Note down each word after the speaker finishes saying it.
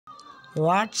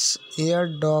What's your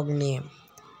dog name?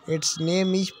 Its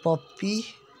name is Puppy.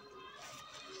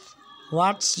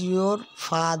 What's your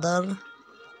father?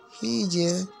 He is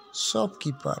a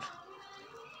shopkeeper.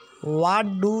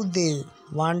 What do they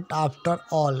want after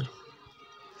all?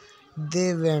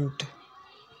 They want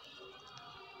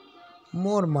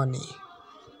more money.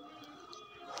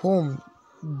 Whom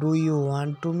do you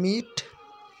want to meet?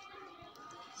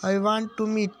 I want to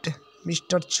meet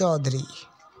Mr. Chaudhary.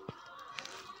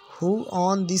 Who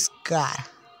owns this car?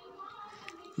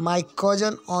 My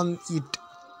cousin owns it.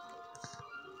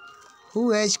 Who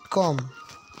has come?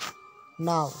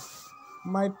 Now,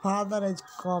 my father has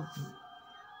come.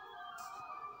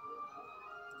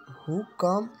 Who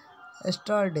come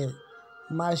yesterday?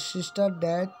 My sister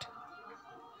that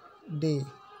day.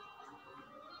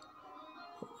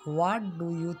 What do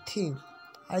you think?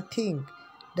 I think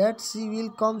that she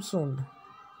will come soon.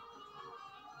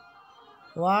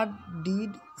 What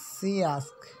did she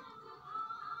ask?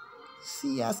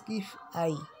 She asked if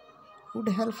I would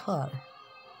help her.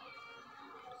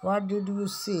 What did you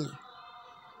say?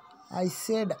 I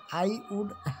said I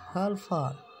would help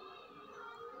her.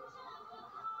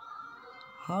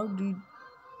 How did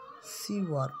she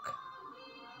work?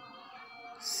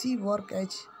 She worked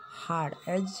as hard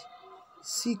as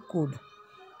she could.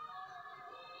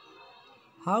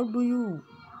 How do you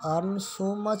earn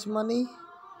so much money?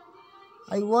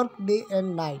 I work day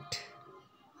and night.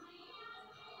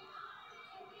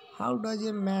 How does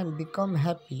a man become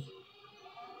happy?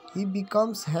 He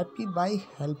becomes happy by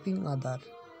helping others.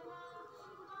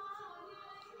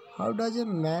 How does a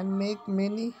man make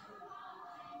many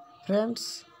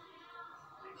friends?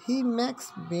 He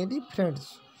makes many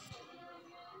friends.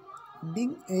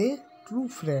 Being a true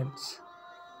friend.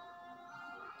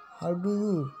 How do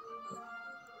you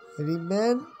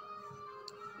remain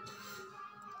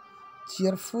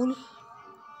cheerful?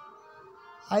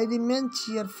 I remain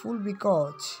cheerful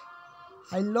because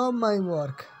I love my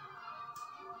work.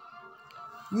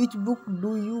 Which book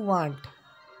do you want?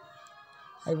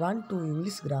 I want to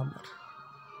English grammar.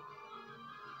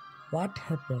 What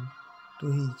happened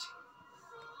to his?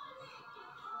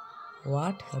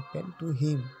 What happened to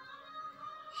him?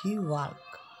 He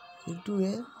walked into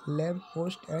a lamp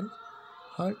post and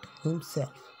hurt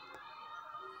himself.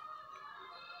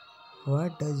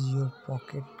 What does your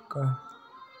pocket contain?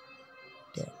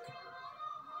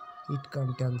 It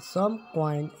contains some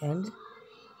coin and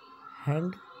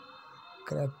handkerchief.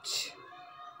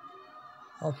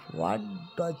 Of what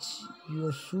does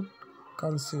your suit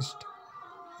consist?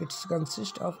 It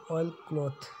consists of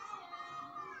oilcloth.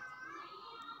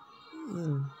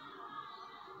 In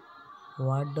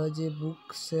what does a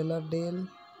bookseller deal?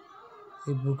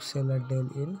 A bookseller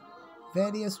deals in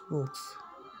various books.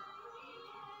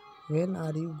 When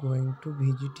are you going to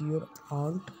visit your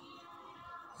aunt?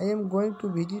 I am going to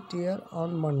visit her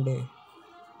on Monday.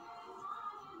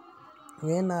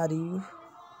 When are you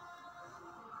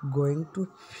going to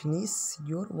finish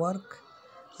your work?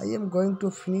 I am going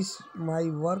to finish my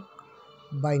work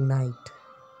by night.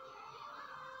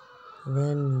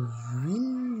 When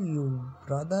will your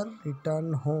brother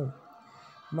return home?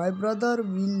 My brother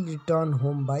will return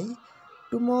home by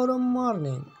tomorrow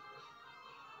morning.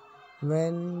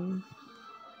 When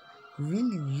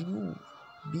will you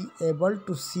be able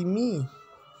to see me?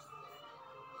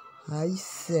 I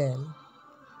shall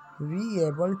be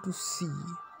able to see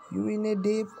you in a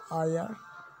day or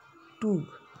two.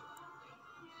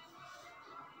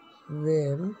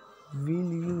 When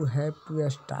will you have to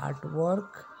start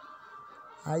work?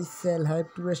 I shall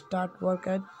have to start work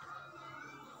at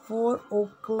 4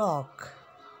 o'clock.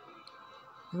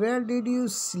 Where did you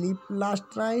sleep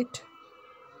last night?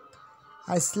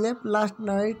 I slept last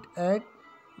night at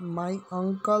my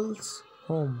uncle's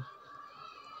home.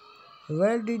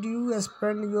 Where did you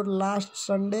spend your last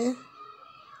Sunday?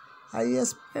 I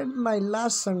spent my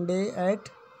last Sunday at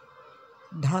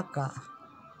Dhaka.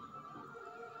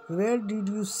 Where did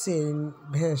you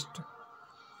invest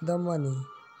the money?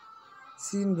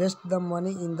 She invest the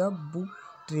money in the book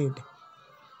trade.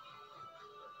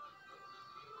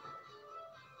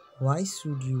 Why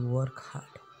should you work hard?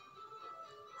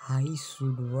 I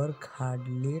should work hard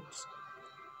late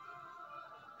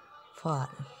fall.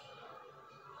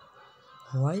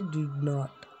 Why did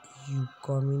not you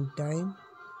come in time?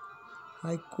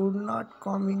 I could not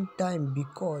come in time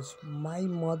because my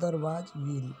mother was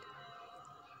ill.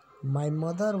 My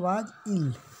mother was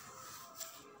ill.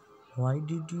 Why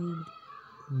did you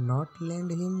not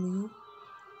lend him your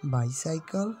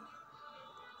bicycle?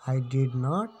 I did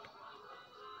not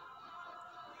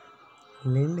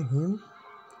lend him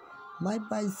my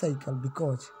bicycle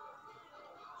because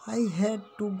I had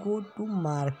to go to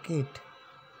market.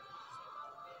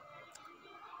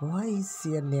 Why she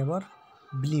never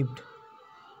believed?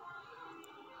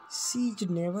 She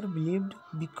never believed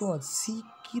because she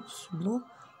keeps no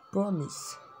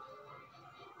promise.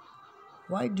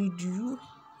 Why did you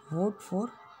vote for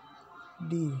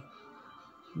D.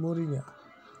 Mourinho?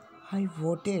 I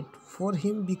voted for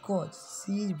him because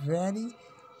he is very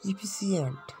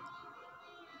efficient.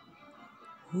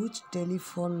 Whose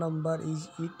telephone number is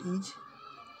it? Is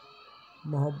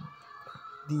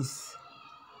this?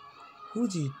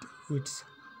 Who's it? It's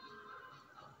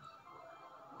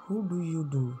who do you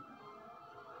do?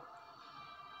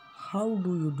 How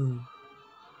do you do?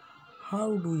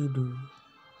 How do you do?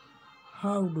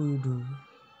 How do you do?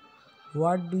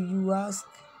 What do you ask?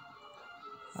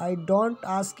 I don't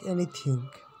ask anything.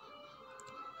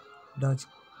 Does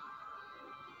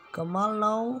Kamal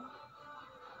know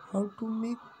how to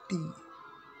make tea?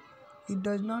 He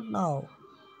does not know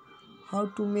how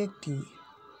to make tea.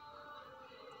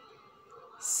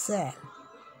 Shall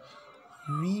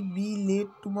we be late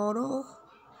tomorrow?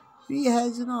 We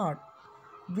has not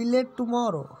be late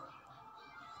tomorrow.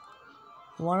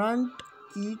 Won't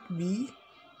it be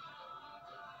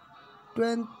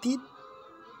 20th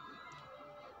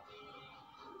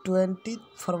 20th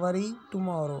February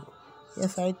tomorrow?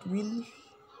 Yes, it will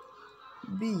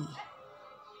be.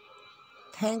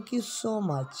 Thank you so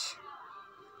much.